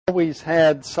always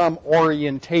had some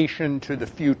orientation to the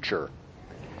future.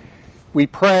 We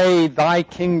pray, "Thy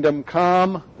kingdom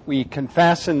come." We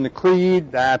confess in the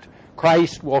Creed that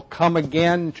Christ will come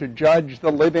again to judge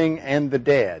the living and the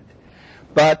dead.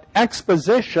 But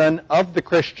exposition of the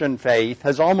Christian faith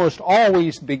has almost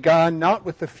always begun not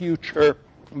with the future,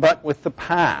 but with the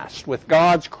past, with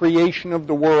God's creation of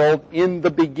the world in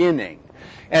the beginning.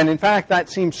 And in fact, that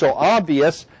seems so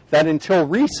obvious that until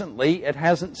recently it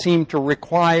hasn't seemed to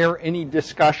require any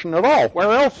discussion at all. Where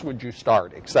else would you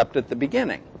start except at the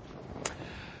beginning?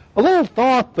 A little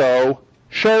thought, though,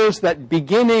 shows that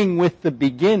beginning with the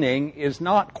beginning is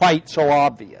not quite so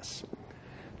obvious.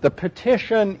 The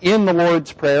petition in the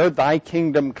Lord's Prayer, "Thy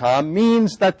kingdom come,"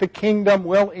 means that the kingdom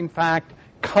will in fact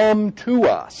come to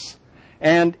us.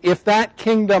 And if that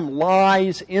kingdom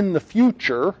lies in the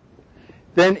future,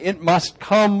 then it must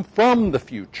come from the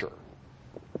future.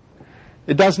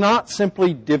 It does not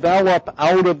simply develop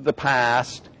out of the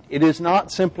past. It is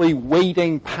not simply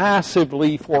waiting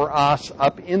passively for us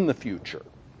up in the future.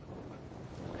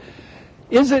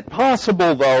 Is it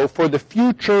possible, though, for the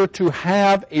future to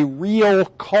have a real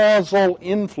causal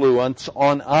influence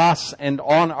on us and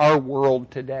on our world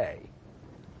today?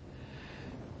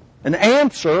 An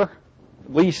answer,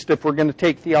 at least if we're going to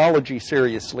take theology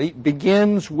seriously,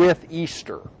 begins with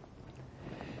Easter.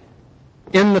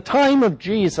 In the time of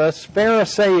Jesus,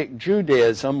 Pharisaic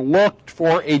Judaism looked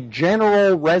for a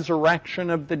general resurrection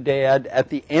of the dead at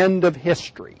the end of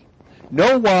history.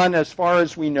 No one, as far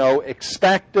as we know,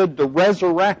 expected the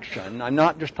resurrection, I'm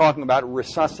not just talking about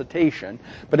resuscitation,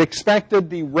 but expected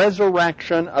the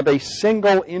resurrection of a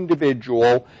single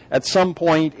individual at some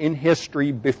point in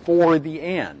history before the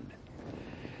end.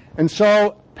 And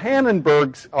so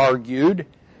Pannenberg argued,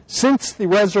 since the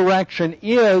resurrection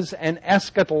is an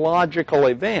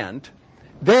eschatological event,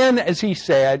 then, as he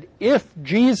said, if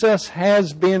Jesus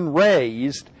has been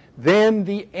raised, then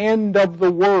the end of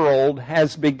the world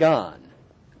has begun.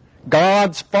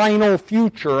 God's final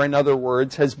future, in other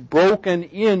words, has broken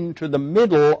into the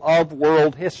middle of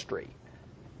world history.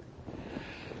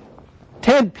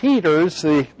 Ted Peters,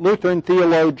 the Lutheran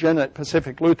theologian at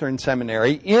Pacific Lutheran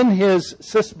Seminary,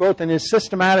 both in his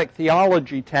systematic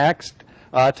theology text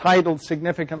titled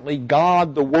significantly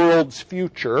 "God, the World's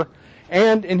Future,"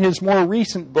 and in his more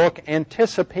recent book,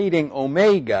 Anticipating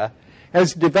Omega,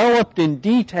 has developed in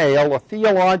detail a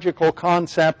theological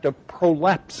concept of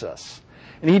prolepsis.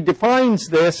 And he defines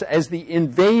this as the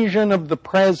invasion of the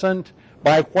present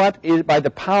by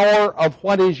the power of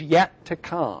what is yet to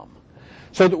come.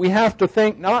 So that we have to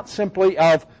think not simply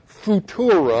of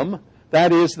futurum,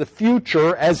 that is, the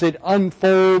future as it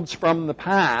unfolds from the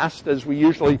past, as we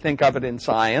usually think of it in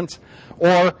science,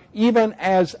 or even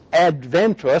as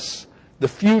adventus, the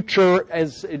future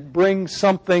as it brings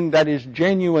something that is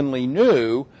genuinely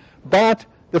new, but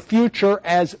the future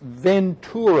as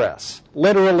venturus,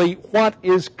 literally what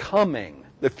is coming,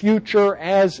 the future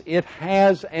as it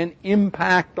has an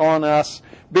impact on us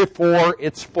before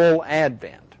its full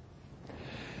advent.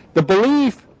 The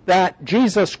belief that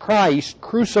Jesus Christ,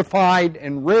 crucified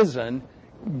and risen,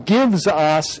 gives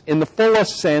us, in the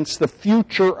fullest sense, the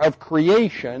future of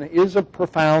creation is of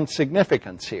profound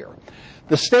significance here.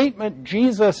 The statement,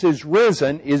 "Jesus is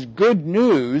risen," is good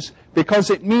news because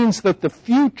it means that the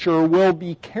future will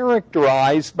be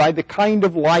characterized by the kind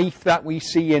of life that we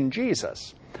see in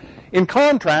Jesus. In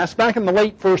contrast, back in the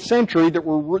late 1st century, there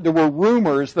were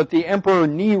rumors that the Emperor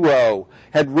Nero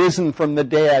had risen from the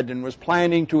dead and was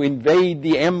planning to invade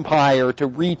the empire to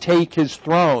retake his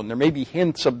throne. There may be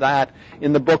hints of that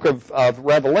in the book of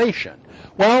Revelation.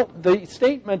 Well, the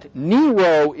statement,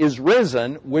 "Nero is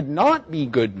risen," would not be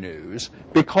good news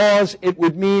because it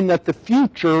would mean that the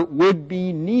future would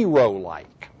be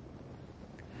Nero-like.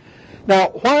 Now,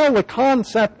 while the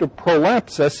concept of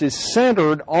prolepsis is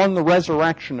centered on the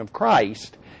resurrection of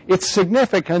Christ, its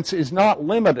significance is not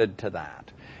limited to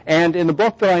that. And in the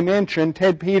book that I mentioned,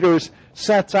 Ted Peters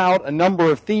sets out a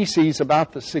number of theses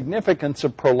about the significance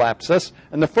of prolepsis,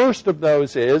 and the first of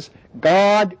those is,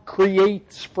 God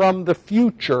creates from the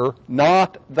future,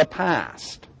 not the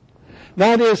past.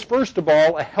 That is, first of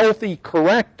all, a healthy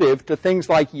corrective to things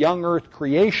like young earth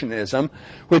creationism,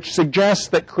 which suggests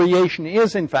that creation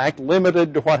is, in fact,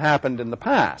 limited to what happened in the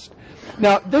past.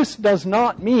 Now, this does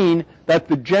not mean that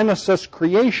the Genesis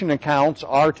creation accounts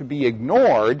are to be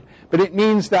ignored, but it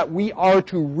means that we are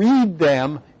to read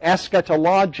them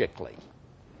eschatologically.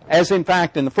 As, in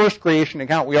fact, in the first creation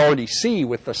account we already see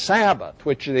with the Sabbath,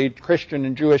 which the Christian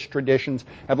and Jewish traditions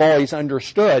have always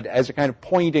understood as a kind of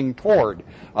pointing toward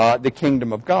the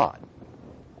kingdom of God.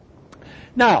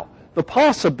 Now, the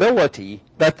possibility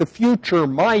that the future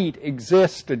might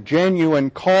exist a genuine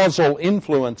causal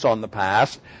influence on the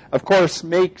past, of course,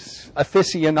 makes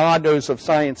aficionados of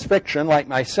science fiction like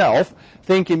myself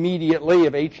think immediately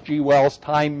of H.G. Wells'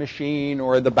 Time Machine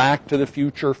or the Back to the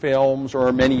Future films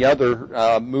or many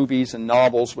other movies and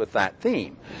novels with that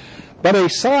theme. But a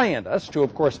scientist, who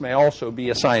of course may also be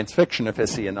a science fiction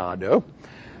aficionado,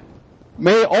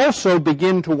 may also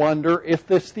begin to wonder if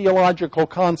this theological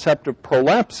concept of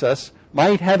prolepsis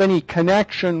might have any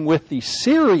connection with the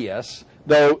serious,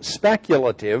 though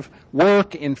speculative,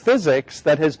 work in physics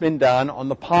that has been done on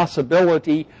the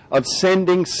possibility of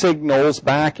sending signals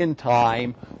back in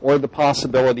time or the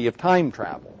possibility of time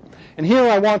travel. And here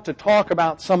I want to talk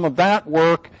about some of that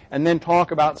work and then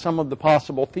talk about some of the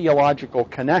possible theological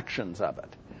connections of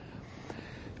it.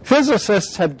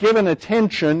 Physicists have given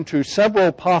attention to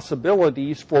several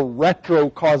possibilities for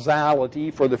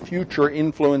retrocausality, for the future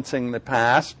influencing the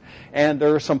past, and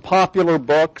there are some popular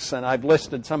books, and I've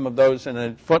listed some of those in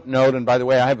a footnote, and by the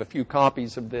way, I have a few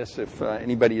copies of this if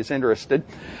anybody is interested.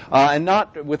 And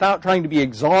without trying to be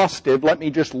exhaustive, let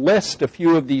me just list a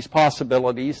few of these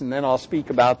possibilities, and then I'll speak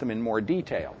about them in more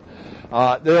detail.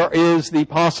 There is the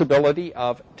possibility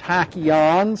of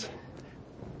tachyons.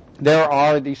 There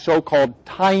are the so-called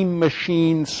time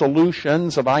machine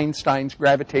solutions of Einstein's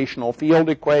gravitational field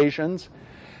equations.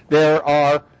 There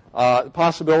are the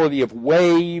possibility of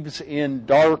waves in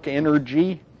dark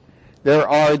energy. There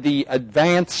are the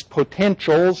advanced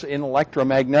potentials in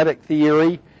electromagnetic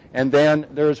theory. And then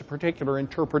there's a particular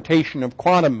interpretation of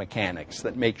quantum mechanics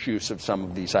that makes use of some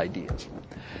of these ideas.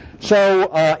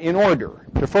 So in order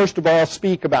to first of all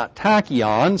speak about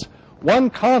tachyons,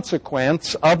 one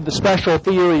consequence of the special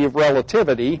theory of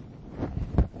relativity,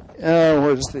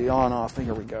 where's the on-off?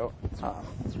 Here we go.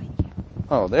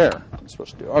 There. I'm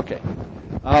supposed to do. Okay.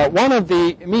 One of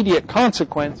the immediate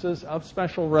consequences of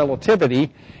special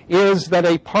relativity is that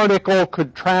a particle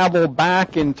could travel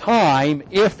back in time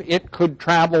if it could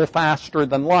travel faster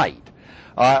than light.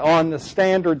 On the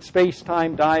standard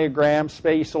space-time diagram,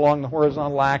 space along the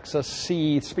horizontal axis,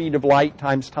 c, speed of light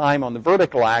times time on the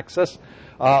vertical axis,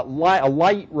 a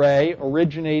light ray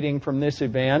originating from this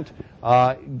event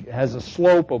has a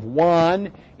slope of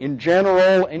 1. In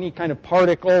general, any kind of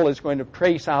particle is going to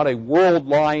trace out a world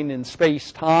line in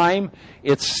space-time.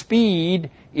 Its speed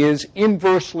is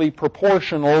inversely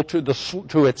proportional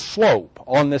to its slope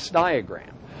on this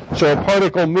diagram. So a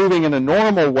particle moving in a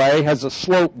normal way has a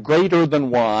slope greater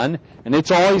than 1, and it's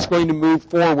always going to move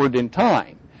forward in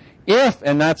time. If,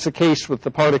 and that's the case with the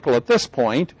particle at this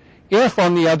point, if,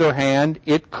 on the other hand,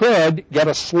 it could get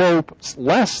a slope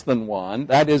less than 1,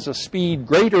 that is a speed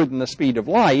greater than the speed of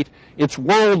light, its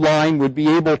world line would be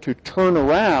able to turn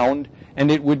around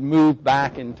and it would move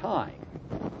back in time.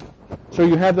 So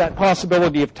you have that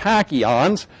possibility of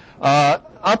tachyons.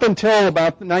 Up until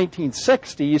about the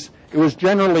 1960s, it was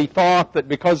generally thought that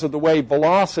because of the way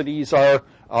velocities are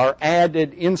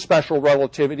added in special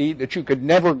relativity, that you could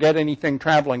never get anything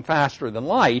traveling faster than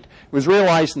light. It was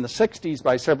realized in the 60s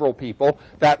by several people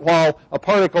that while a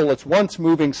particle that's once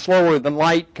moving slower than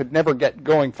light could never get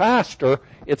going faster,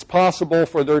 it's possible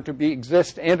for there to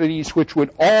exist entities which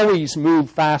would always move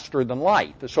faster than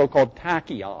light, the so-called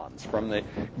tachyons, from the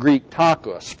Greek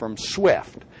tachus, from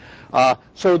Swift.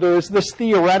 So there's this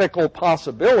theoretical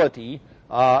possibility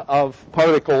of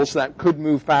particles that could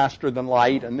move faster than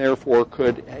light and therefore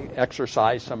could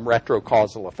exercise some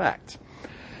retrocausal effects.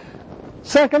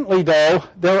 Secondly, though,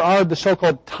 there are the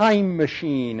so-called time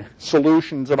machine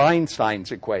solutions of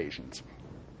Einstein's equations.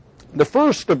 The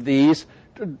first of these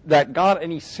that got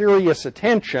any serious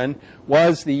attention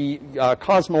was the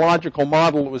cosmological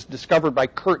model that was discovered by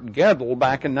Kurt Gödel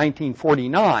back in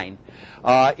 1949.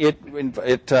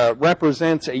 It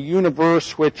represents a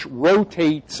universe which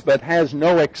rotates but has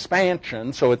no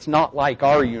expansion, so it's not like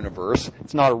our universe.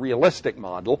 It's not a realistic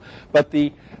model. But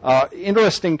the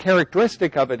interesting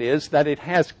characteristic of it is that it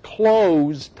has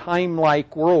closed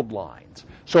time-like world lines.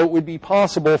 So it would be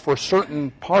possible for certain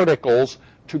particles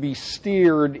to be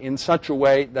steered in such a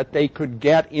way that they could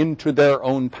get into their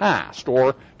own past.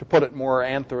 Or, to put it more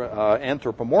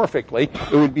anthropomorphically,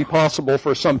 it would be possible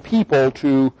for some people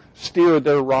to steer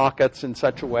their rockets in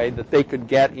such a way that they could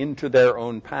get into their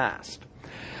own past.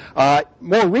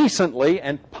 More recently,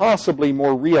 and possibly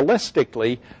more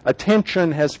realistically,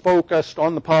 attention has focused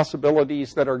on the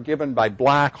possibilities that are given by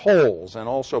black holes and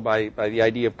also by the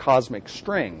idea of cosmic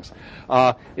strings.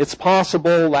 It's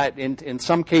possible that in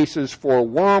some cases for a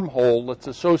wormhole that's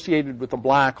associated with a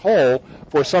black hole,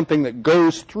 for something that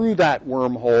goes through that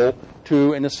wormhole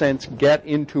to, in a sense, get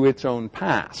into its own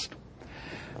past.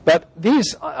 But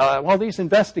while these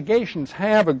investigations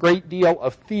have a great deal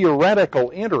of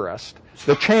theoretical interest,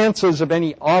 the chances of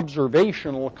any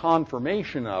observational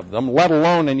confirmation of them, let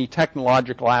alone any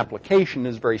technological application,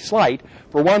 is very slight.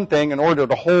 For one thing, in order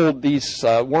to hold these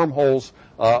wormholes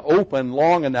open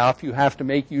long enough, you have to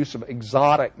make use of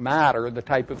exotic matter, the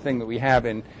type of thing that we have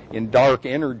in dark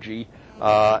energy,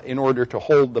 in order to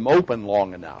hold them open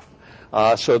long enough.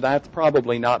 So that's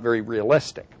probably not very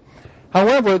realistic.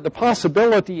 However, the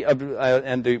possibility of,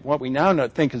 what we now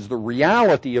think is the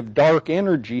reality of dark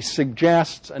energy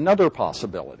suggests another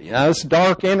possibility. Now, this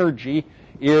dark energy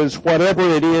is whatever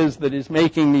it is that is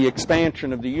making the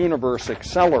expansion of the universe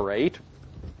accelerate.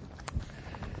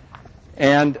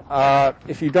 And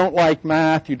if you don't like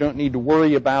math, you don't need to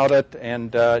worry about it,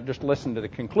 and just listen to the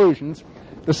conclusions.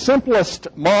 The simplest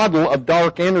model of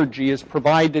dark energy is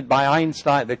provided by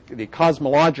Einstein, the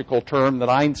cosmological term that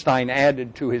Einstein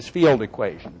added to his field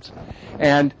equations.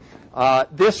 And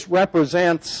this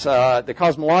represents, the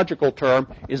cosmological term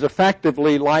is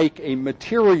effectively like a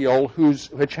material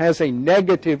which has a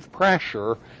negative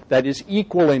pressure that is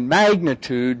equal in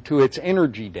magnitude to its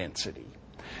energy density.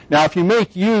 Now, if you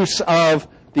make use of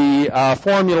the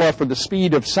formula for the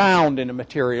speed of sound in a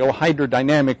material,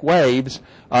 hydrodynamic waves,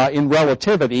 in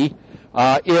relativity,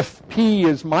 if p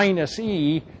is minus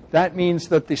e, that means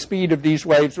that the speed of these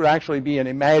waves would actually be an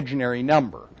imaginary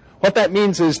number. What that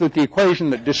means is that the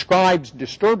equation that describes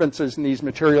disturbances in these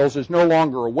materials is no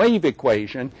longer a wave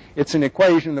equation. It's an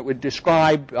equation that would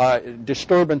describe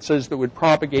disturbances that would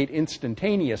propagate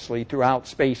instantaneously throughout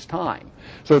space-time.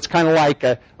 So it's kind of like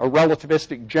a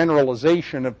relativistic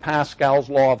generalization of Pascal's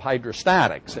law of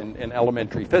hydrostatics in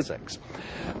elementary physics.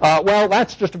 Well,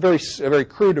 that's just a very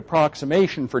crude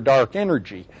approximation for dark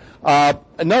energy.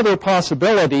 Another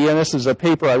possibility, and this is a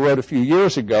paper I wrote a few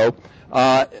years ago,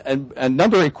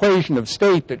 another equation of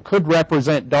state that could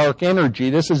represent dark energy.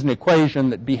 This is an equation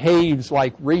that behaves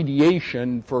like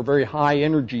radiation for very high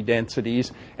energy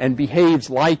densities and behaves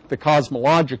like the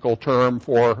cosmological term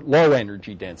for low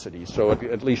energy densities. So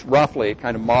at least roughly it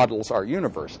kind of models our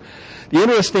universe. The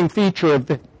interesting feature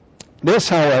of this,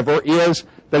 however, is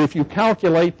that if you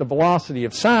calculate the velocity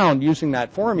of sound using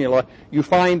that formula, you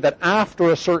find that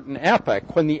after a certain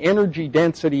epoch, when the energy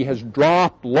density has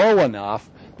dropped low enough,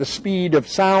 the speed of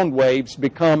sound waves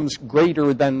becomes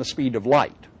greater than the speed of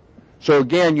light. So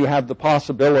again, you have the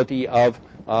possibility of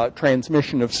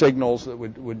transmission of signals that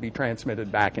would be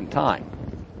transmitted back in time.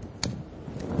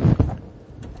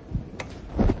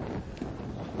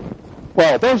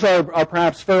 Well, those are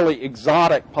perhaps fairly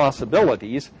exotic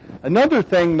possibilities. Another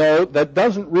thing, though, that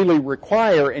doesn't really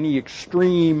require any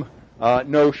extreme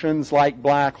notions like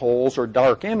black holes or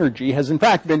dark energy has in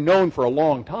fact been known for a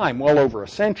long time, well over a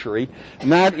century,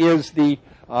 and that is the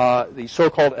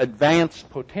so-called advanced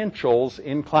potentials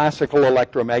in classical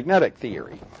electromagnetic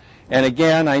theory. And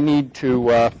again, I need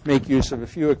to make use of a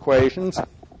few equations.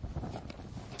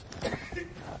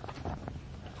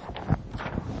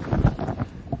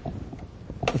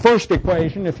 The first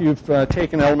equation, if you've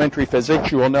taken elementary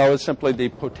physics, you will know is simply the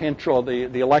potential,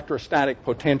 the electrostatic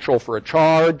potential for a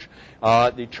charge,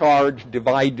 the charge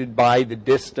divided by the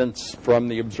distance from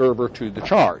the observer to the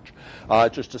charge.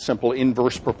 Just a simple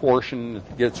inverse proportion.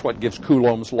 It's what gives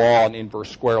Coulomb's law, an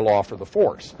inverse square law for the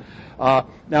force.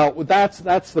 Now, that's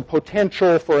the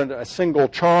potential for a single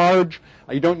charge.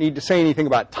 You don't need to say anything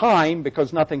about time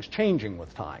because nothing's changing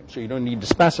with time, so you don't need to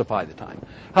specify the time.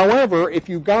 However, if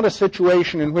you've got a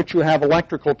situation in which you have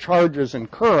electrical charges and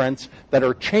currents that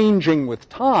are changing with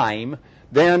time,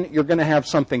 then you're going to have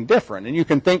something different. And you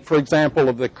can think, for example,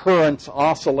 of the currents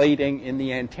oscillating in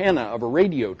the antenna of a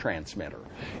radio transmitter,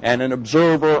 and an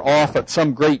observer off at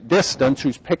some great distance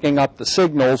who's picking up the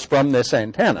signals from this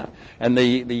antenna. And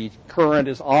the current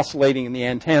is oscillating in the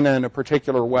antenna in a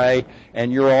particular way,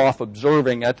 and you're off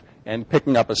observing it and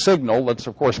picking up a signal that's,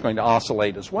 of course, going to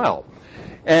oscillate as well.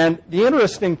 And the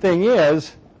interesting thing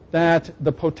is that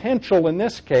the potential in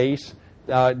this case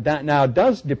that now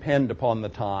does depend upon the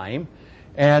time,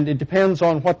 and it depends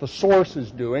on what the source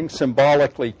is doing,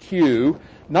 symbolically Q,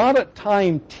 not at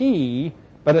time t,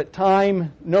 but at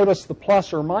time, notice the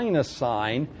plus or minus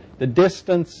sign, the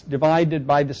distance divided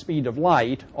by the speed of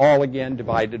light, all again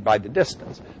divided by the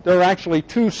distance. There are actually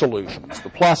two solutions, the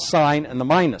plus sign and the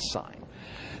minus sign.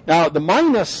 Now, the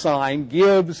minus sign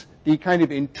gives the kind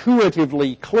of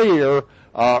intuitively clear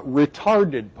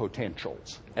retarded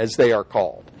potentials, as they are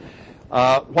called.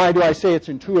 Why do I say it's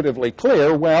intuitively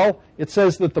clear? Well, it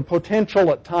says that the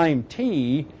potential at time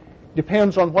t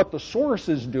depends on what the source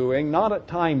is doing, not at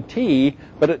time t,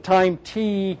 but at time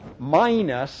t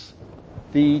minus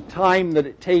the time that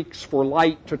it takes for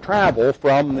light to travel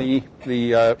from the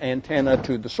antenna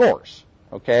to the source.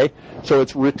 Okay? So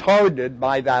it's retarded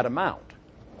by that amount.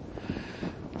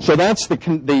 So that's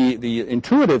the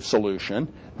intuitive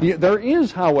solution. There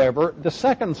is, however, the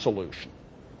second solution.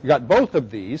 You got both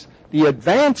of these. The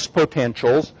advanced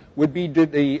potentials would be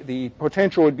the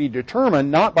potential would be determined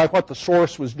not by what the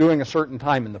source was doing a certain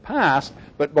time in the past,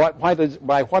 but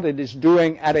by what it is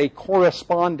doing at a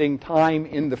corresponding time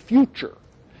in the future.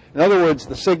 In other words,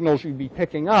 the signals you'd be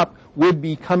picking up would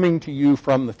be coming to you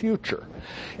from the future.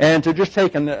 And to just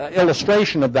take an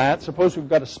illustration of that, suppose we've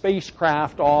got a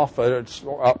spacecraft off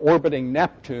orbiting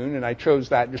Neptune, and I chose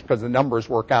that just because the numbers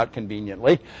work out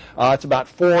conveniently. It's about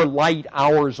 4 light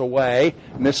hours away,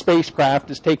 and this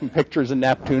spacecraft is taking pictures of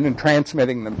Neptune and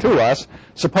transmitting them to us.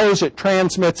 Suppose it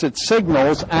transmits its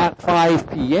signals at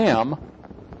 5 p.m.,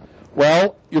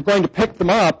 well, you're going to pick them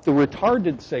up, the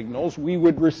retarded signals we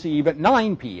would receive at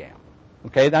 9 p.m.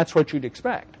 Okay, that's what you'd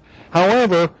expect.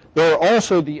 However, there are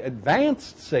also the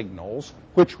advanced signals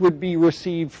which would be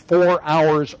received 4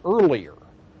 hours earlier.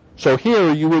 So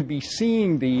here you would be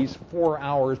seeing these 4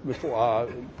 hours before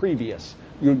previous.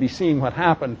 You would be seeing what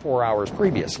happened 4 hours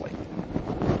previously.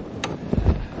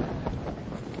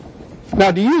 Now,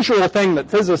 the usual thing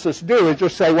that physicists do is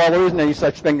just say, well, there isn't any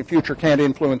such thing. The future can't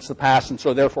influence the past, and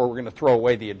so therefore we're going to throw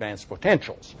away the advanced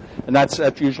potentials. And that's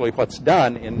usually what's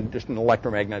done in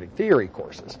electromagnetic theory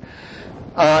courses.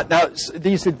 Now,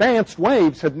 these advanced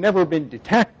waves have never been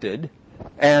detected,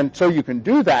 and so you can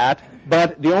do that,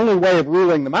 but the only way of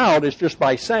ruling them out is just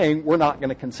by saying we're not going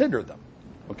to consider them.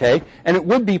 Okay? And it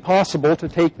would be possible to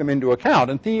take them into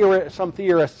account. And some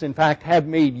theorists, in fact, have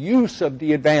made use of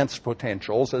the advanced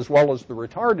potentials as well as the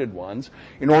retarded ones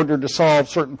in order to solve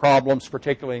certain problems,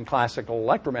 particularly in classical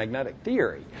electromagnetic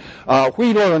theory.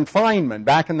 Wheeler and Feynman,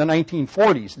 back in the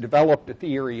 1940s, developed a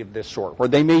theory of this sort, where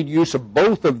they made use of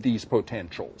both of these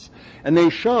potentials. And they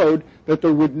showed that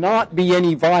there would not be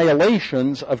any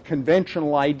violations of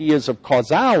conventional ideas of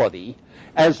causality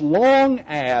as long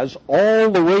as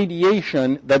all the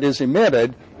radiation that is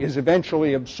emitted is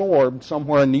eventually absorbed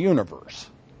somewhere in the universe.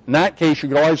 In that case, you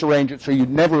could always arrange it so you'd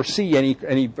never see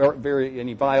any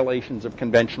violations of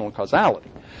conventional causality.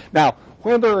 Now,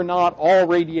 whether or not all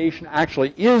radiation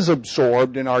actually is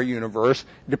absorbed in our universe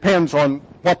depends on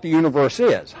what the universe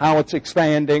is, how it's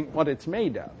expanding, what it's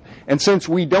made of. And since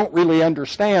we don't really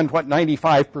understand what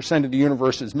 95% of the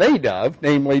universe is made of,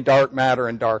 namely dark matter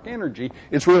and dark energy,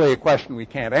 it's really a question we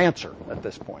can't answer at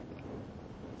this point.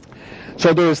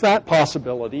 So there is that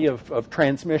possibility of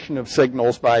transmission of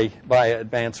signals by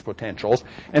advanced potentials.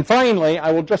 And finally,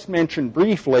 I will just mention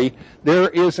briefly, there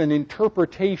is an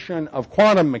interpretation of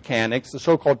quantum mechanics, the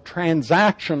so-called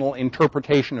transactional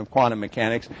interpretation of quantum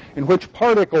mechanics, in which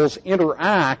particles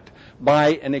interact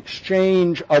by an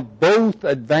exchange of both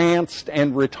advanced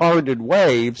and retarded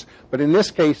waves, but in this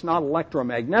case not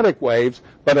electromagnetic waves,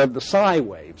 but of the psi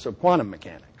waves of quantum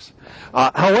mechanics.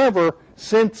 However,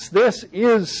 since this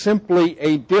is simply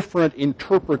a different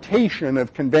interpretation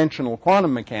of conventional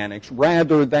quantum mechanics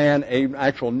rather than an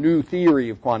actual new theory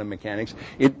of quantum mechanics,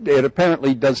 it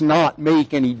apparently does not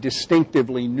make any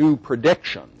distinctively new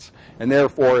predictions. And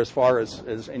therefore, as far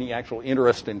as any actual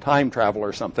interest in time travel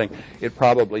or something, it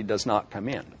probably does not come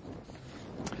in.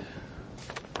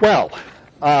 Well,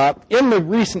 in the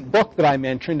recent book that I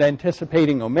mentioned,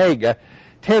 Anticipating Omega,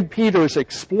 Ted Peters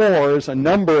explores a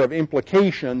number of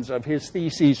implications of his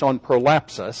theses on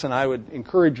prolepsis, and I would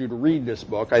encourage you to read this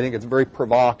book. I think it's very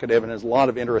provocative and has a lot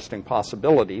of interesting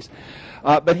possibilities.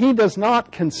 But he does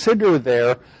not consider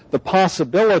there the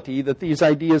possibility that these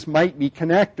ideas might be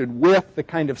connected with the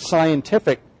kind of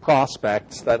scientific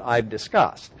prospects that I've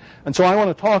discussed. And so I want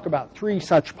to talk about 3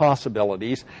 such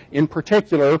possibilities, in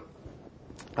particular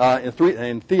in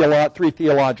three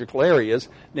theological areas,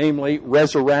 namely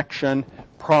resurrection,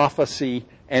 prophecy,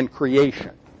 and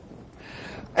creation.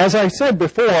 As I said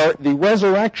before, the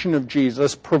resurrection of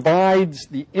Jesus provides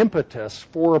the impetus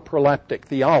for a proleptic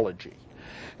theology.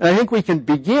 And I think we can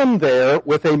begin there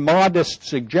with a modest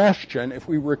suggestion if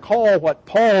we recall what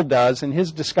Paul does in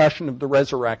his discussion of the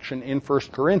resurrection in 1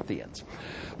 Corinthians.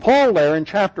 Paul there in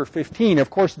chapter 15, of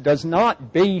course, does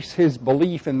not base his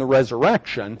belief in the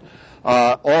resurrection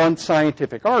on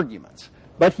scientific arguments.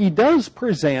 But he does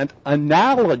present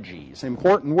analogies,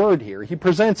 important word here. He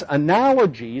presents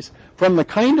analogies from the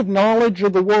kind of knowledge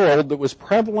of the world that was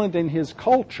prevalent in his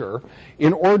culture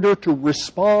in order to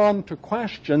respond to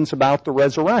questions about the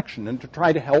resurrection and to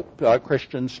try to help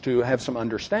Christians to have some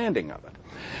understanding of it.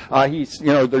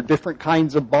 There are different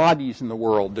kinds of bodies in the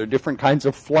world. There are different kinds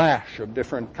of flesh of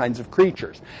different kinds of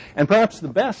creatures. And perhaps the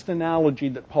best analogy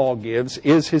that Paul gives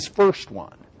is his first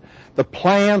one. The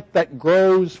plant that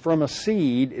grows from a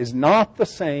seed is not the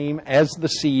same as the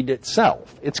seed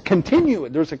itself. It's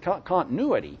continuous. There's a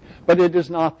continuity, but it is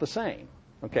not the same.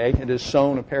 Okay? It is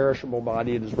sown a perishable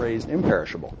body. It is raised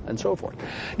imperishable, and so forth.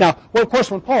 Now, well, of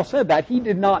course, when Paul said that, he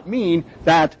did not mean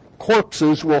that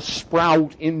corpses will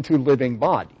sprout into living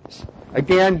bodies.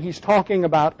 Again, he's talking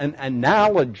about an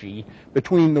analogy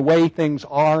between the way things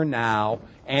are now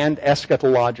and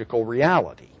eschatological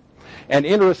reality. And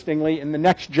interestingly, in the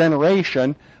next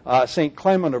generation, St.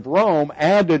 Clement of Rome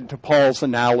added to Paul's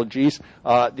analogies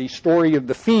the story of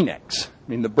the phoenix. I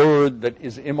mean, the bird that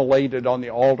is immolated on the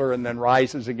altar and then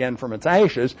rises again from its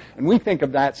ashes. And we think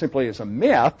of that simply as a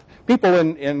myth. People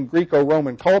in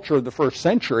Greco-Roman culture of the first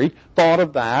century thought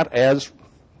of that as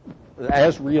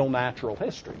real natural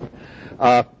history.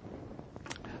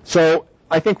 So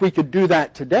I think we could do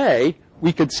that today.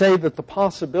 We could say that the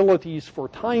possibilities for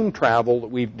time travel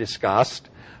that we've discussed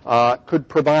could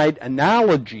provide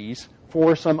analogies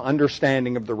for some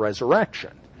understanding of the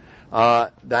resurrection.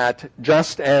 That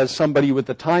just as somebody with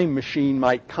a time machine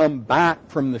might come back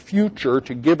from the future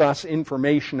to give us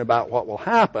information about what will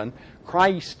happen,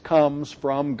 Christ comes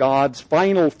from God's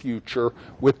final future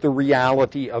with the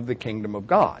reality of the kingdom of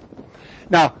God.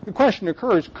 Now, the question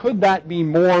occurs, could that be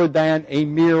more than a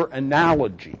mere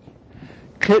analogy?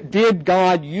 Did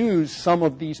God use some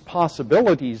of these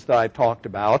possibilities that I've talked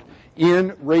about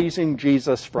in raising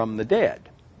Jesus from the dead?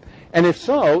 And if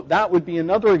so, that would be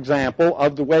another example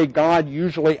of the way God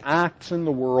usually acts in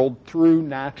the world through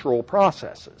natural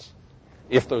processes,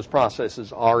 if those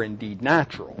processes are indeed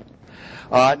natural.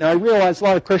 Now, I realize a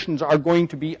lot of Christians are going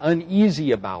to be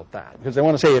uneasy about that, because they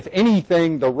want to say, if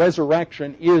anything, the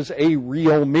resurrection is a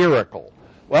real miracle.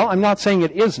 Well, I'm not saying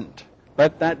it isn't.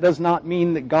 But that does not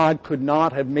mean that God could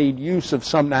not have made use of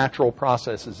some natural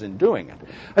processes in doing it.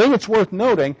 I think it's worth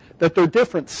noting that there are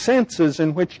different senses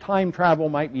in which time travel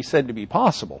might be said to be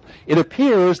possible. It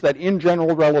appears that in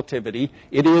general relativity,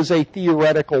 it is a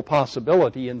theoretical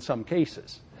possibility in some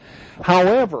cases.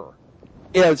 However,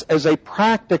 as a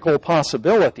practical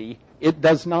possibility, it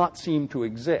does not seem to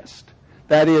exist.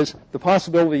 That is, the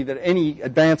possibility that any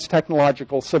advanced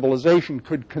technological civilization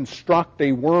could construct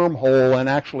a wormhole and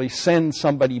actually send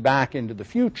somebody back into the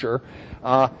future,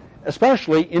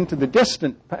 especially into the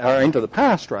distant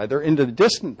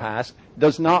past,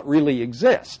 does not really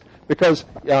exist. Because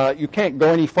you can't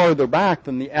go any farther back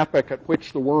than the epoch at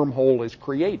which the wormhole is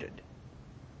created.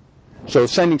 So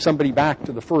sending somebody back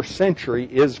to the first century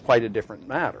is quite a different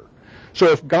matter. So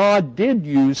if God did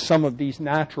use some of these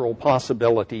natural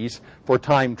possibilities for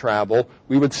time travel,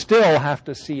 we would still have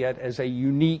to see it as a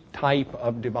unique type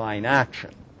of divine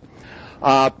action.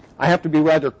 I have to be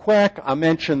rather quick. I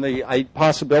mentioned the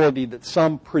possibility that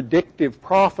some predictive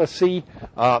prophecy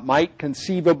might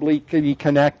conceivably be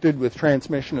connected with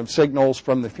transmission of signals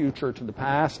from the future to the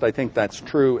past. I think that's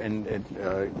true and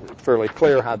fairly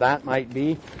clear how that might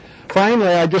be.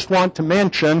 Finally, I just want to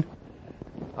mention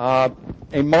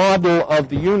a model of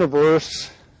the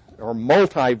universe, or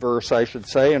multiverse, I should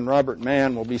say, and Robert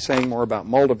Mann will be saying more about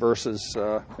multiverses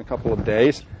in a couple of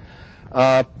days.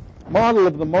 Model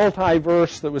of the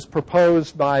multiverse that was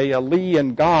proposed by Lee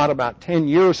and Gott about 10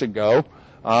 years ago.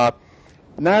 And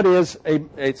that is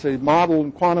it's a model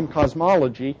in quantum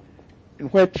cosmology in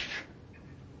which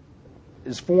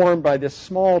is formed by this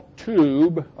small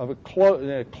tube of a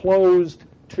closed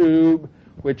tube,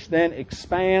 which then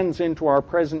expands into our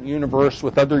present universe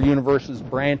with other universes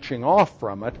branching off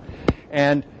from it.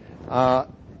 And as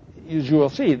you will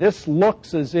see, this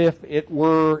looks as if it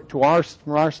were, from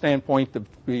our standpoint,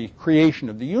 the creation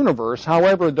of the universe.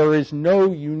 However, there is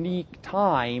no unique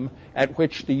time at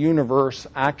which the universe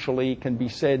actually can be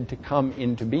said to come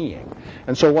into being.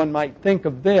 And so one might think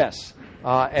of this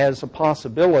as a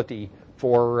possibility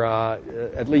for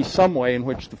at least some way in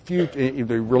which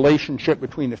the relationship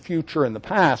between the future and the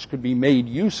past could be made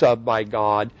use of by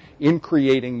God in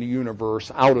creating the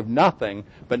universe out of nothing,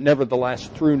 but nevertheless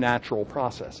through natural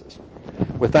processes.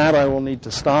 With that, I will need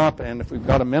to stop, and if we've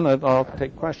got a minute, I'll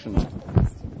take questions.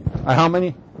 How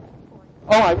many?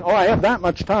 I have that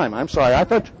much time. I'm sorry. I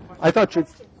thought you.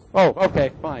 Oh,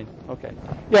 okay, fine. Okay.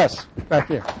 Yes, back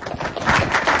here.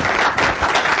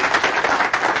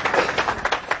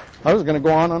 I was going to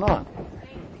go on and on.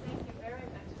 Thank you very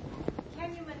much.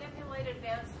 Can you manipulate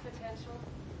advanced potential?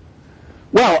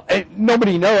 Well,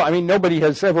 nobody nobody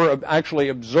has ever actually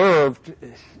observed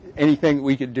anything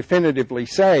we could definitively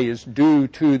say is due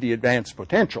to the advanced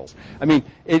potentials. I mean,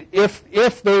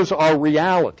 if those are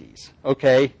realities,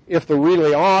 okay, if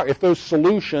those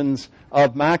solutions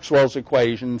of Maxwell's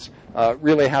equations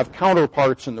really have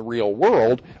counterparts in the real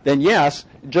world, then yes,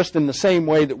 just in the same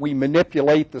way that we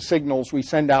manipulate the signals we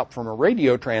send out from a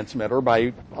radio transmitter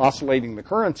by oscillating the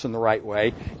currents in the right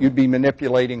way, you'd be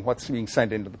manipulating what's being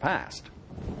sent into the past.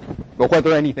 But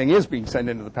whether anything is being sent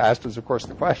into the past is, of course,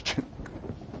 the question.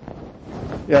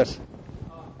 Yes?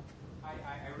 I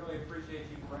really appreciate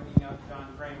you bringing up John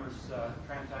Kramer's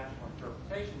transactional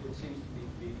interpretation, which seems to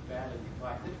be badly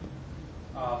neglected.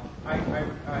 I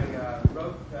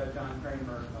wrote John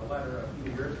Kramer a letter a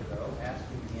few years ago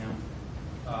asking him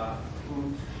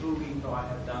who he thought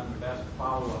had done the best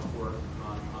follow-up work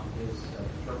on his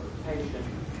interpretation.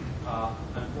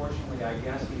 Unfortunately, I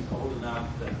guess he's old enough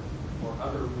that for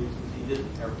other reasons he didn't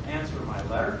ever answer my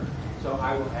letter. So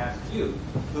I will ask you,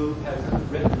 who has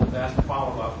written the best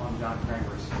follow-up on John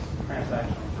Kramer's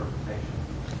transactional interpretation?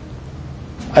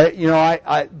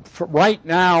 Right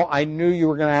now, I knew you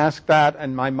were going to ask that,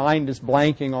 and my mind is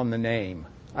blanking on the name.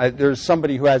 There's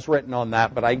somebody who has written on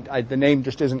that, but the name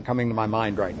just isn't coming to my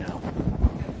mind right now.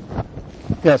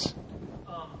 Yes?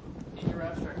 In your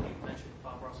abstract, you mentioned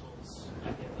Bob Russell's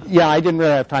idea of... Yeah, I didn't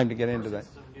really have time to get into that.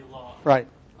 ...of new law. Right.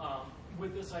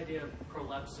 With this idea of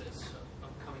prolepsis, of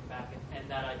coming back, and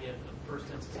that idea of the first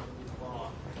instance of new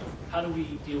law, how do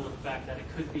we deal with the fact that it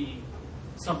could be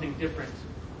something different,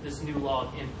 this new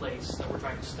law in place that we're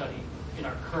trying to study in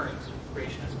our current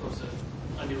creation as opposed to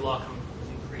a new law coming from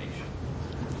the new creation?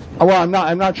 Well,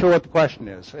 I'm not sure what the question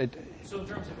is. So in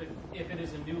terms of if it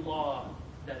is a new law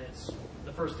that is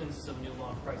the first instance of a new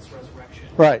law, Christ's resurrection,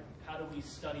 right? How do we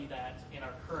study that in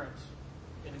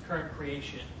the current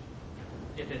creation,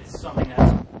 if it's something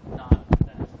that's not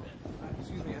that has been?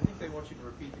 Excuse me, I think they want you to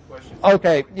repeat the question.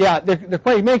 Okay, yeah,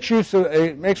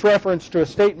 it makes reference to a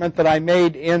statement that I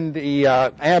made in the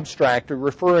abstract,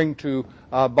 referring to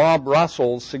Bob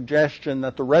Russell's suggestion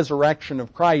that the resurrection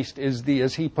of Christ is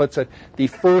as he puts it, the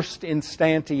first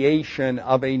instantiation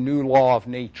of a new law of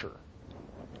nature.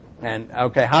 And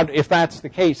okay, if that's the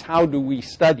case, how do we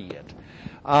study it?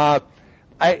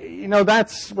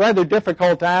 That's rather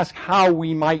difficult to ask how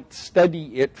we might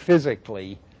study it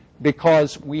physically,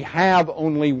 because we have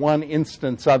only one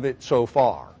instance of it so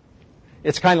far.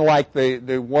 It's kind of like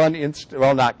the one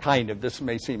well, not kind of, this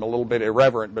may seem a little bit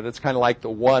irreverent, but it's kind of like the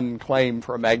one claim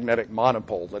for a magnetic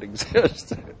monopole that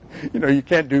exists. You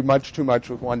can't do too much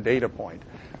with one data point.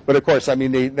 But of course,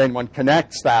 then one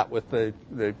connects that with the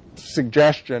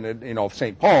suggestion, of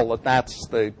St. Paul that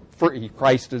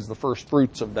Christ is the first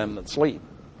fruits of them that sleep.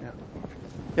 Yeah.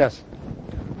 Yes?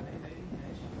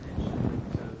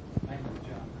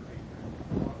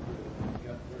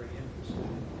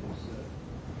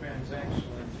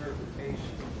 Transactional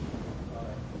interpretation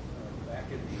back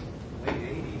in the late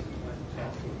 80s. I went and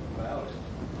talked to him about it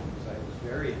because I was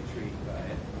very intrigued by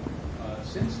it.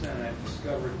 Since then, I've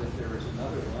discovered that there is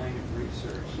another line of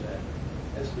research that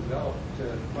has developed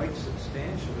quite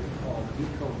substantially called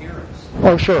decoherence.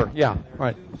 Oh, sure, yeah,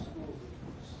 right. There are two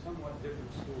somewhat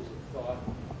different schools of thought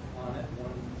on it.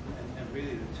 And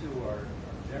really the two are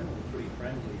generally pretty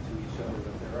friendly to each other,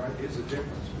 but there is a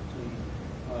difference between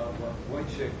what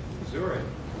Wojciech Zurek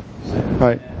said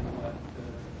right. and what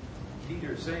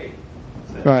Dieter Zage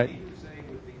said. Right. Dieter Zage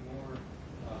would be more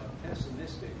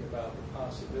pessimistic about the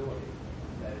possibility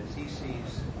that as he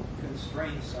sees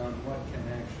constraints on what can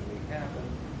actually happen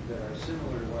that are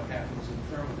similar to what happens in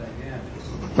thermodynamics.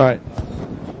 Right. So that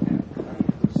you have kind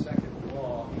of the second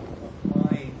law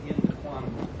applying in the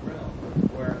quantum realm,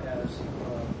 whereas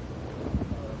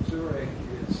Zurek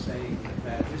is saying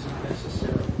that isn't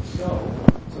necessarily so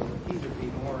that he would be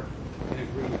more in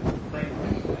agreement with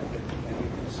Kramer's method, and you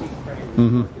can see Kramer's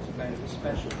work as kind of a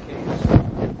special case,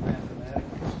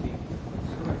 mathematically speaking.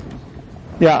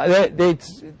 Yeah,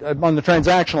 on the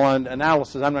transactional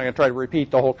analysis, I'm not going to try to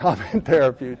repeat the whole comment there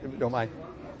if you don't mind.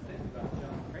 One more thing about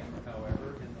John Kramer,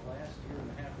 however, in the last year and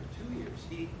a half or 2 years,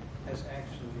 he has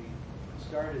actually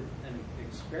started an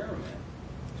experiment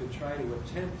to try to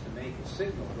attempt to make a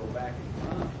signal go back in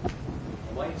time,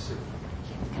 a light signal.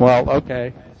 Well,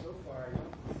 okay. And so far, I don't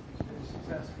think he's been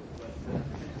successful, but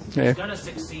He's going to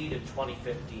succeed in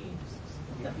 2015.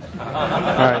 All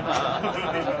right.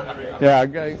 Yeah.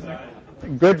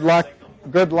 Good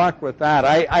luck with that.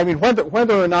 I mean,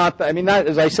 whether or not, that,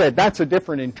 as I said, that's a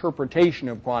different interpretation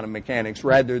of quantum mechanics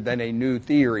rather than a new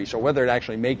theory. So whether it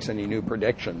actually makes any new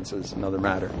predictions is another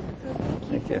matter.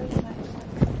 Thank you.